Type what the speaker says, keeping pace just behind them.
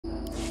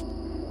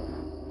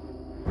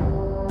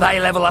They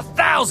level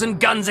 1,000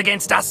 guns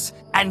against us,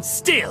 and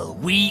still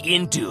we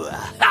endure.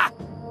 Ha!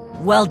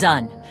 Well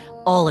done,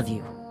 all of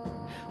you.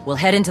 We'll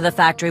head into the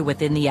factory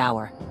within the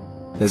hour.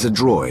 There's a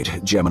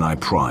droid, Gemini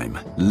Prime,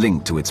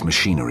 linked to its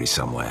machinery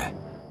somewhere.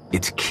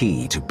 It's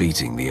key to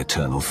beating the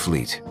Eternal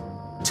Fleet.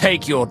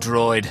 Take your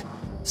droid,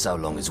 so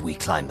long as we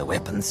climb the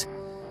weapons.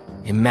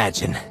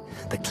 Imagine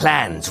the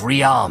clans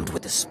rearmed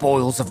with the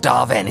spoils of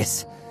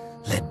Darvanis,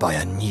 led by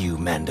a new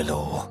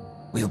Mandalore.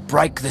 We'll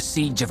break the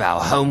siege of our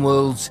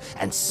homeworlds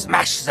and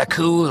smash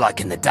Zaku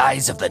like in the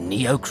days of the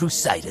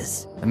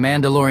Neo-Crusaders. The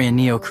Mandalorian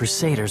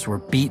Neo-Crusaders were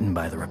beaten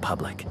by the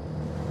Republic.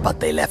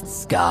 But they left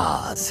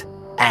scars,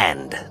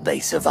 and they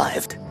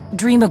survived.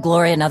 Dream of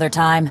glory another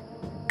time.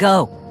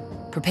 Go.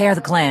 Prepare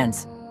the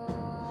clans.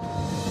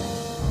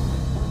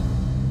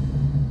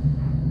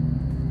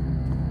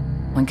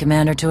 One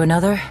commander to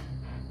another.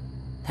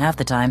 Half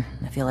the time,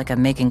 I feel like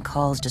I'm making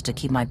calls just to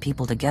keep my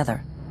people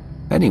together.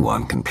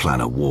 Anyone can plan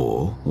a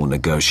war or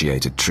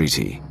negotiate a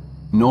treaty.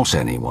 Not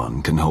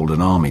anyone can hold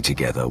an army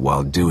together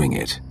while doing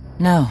it.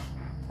 No.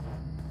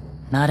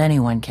 Not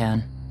anyone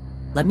can.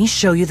 Let me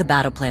show you the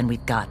battle plan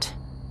we've got.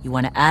 You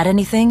want to add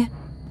anything?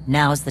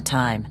 Now's the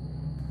time.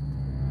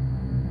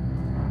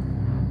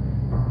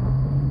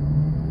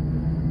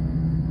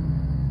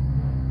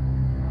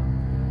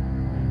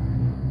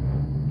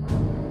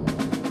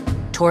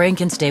 Torian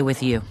can stay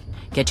with you.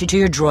 Get you to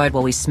your droid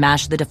while we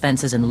smash the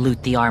defenses and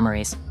loot the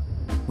armories.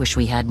 Wish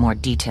we had more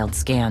detailed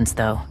scans,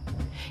 though.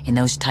 In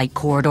those tight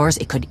corridors,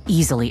 it could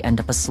easily end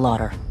up a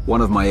slaughter.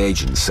 One of my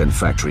agents sent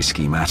factory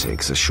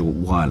schematics a short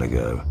while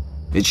ago.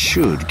 It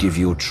should give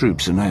your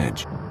troops an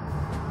edge.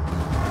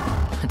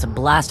 It's a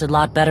blasted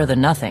lot better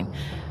than nothing.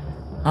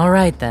 All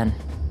right, then.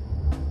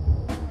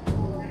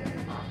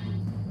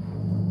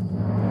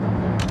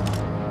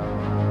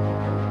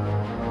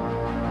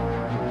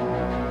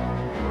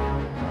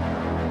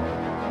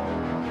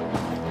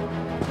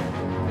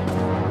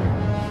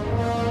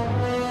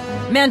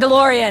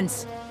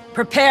 Mandalorians,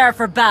 prepare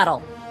for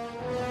battle.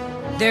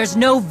 There's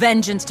no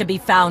vengeance to be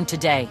found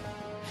today.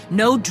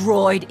 No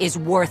droid is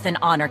worth an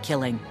honor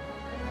killing.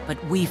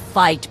 But we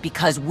fight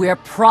because we're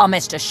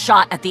promised a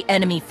shot at the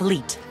enemy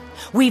fleet.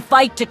 We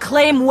fight to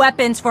claim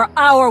weapons for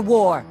our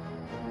war.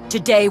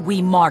 Today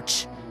we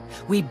march.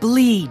 We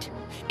bleed,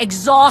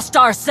 exhaust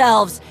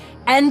ourselves,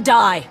 and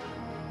die.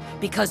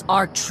 Because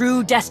our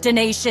true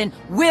destination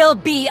will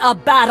be a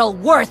battle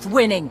worth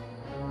winning.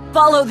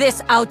 Follow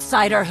this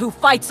outsider who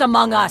fights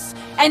among us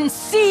and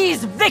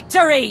seize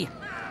victory!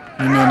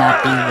 You may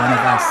not be one of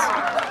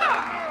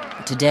us.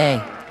 But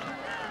today,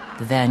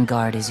 the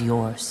vanguard is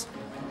yours.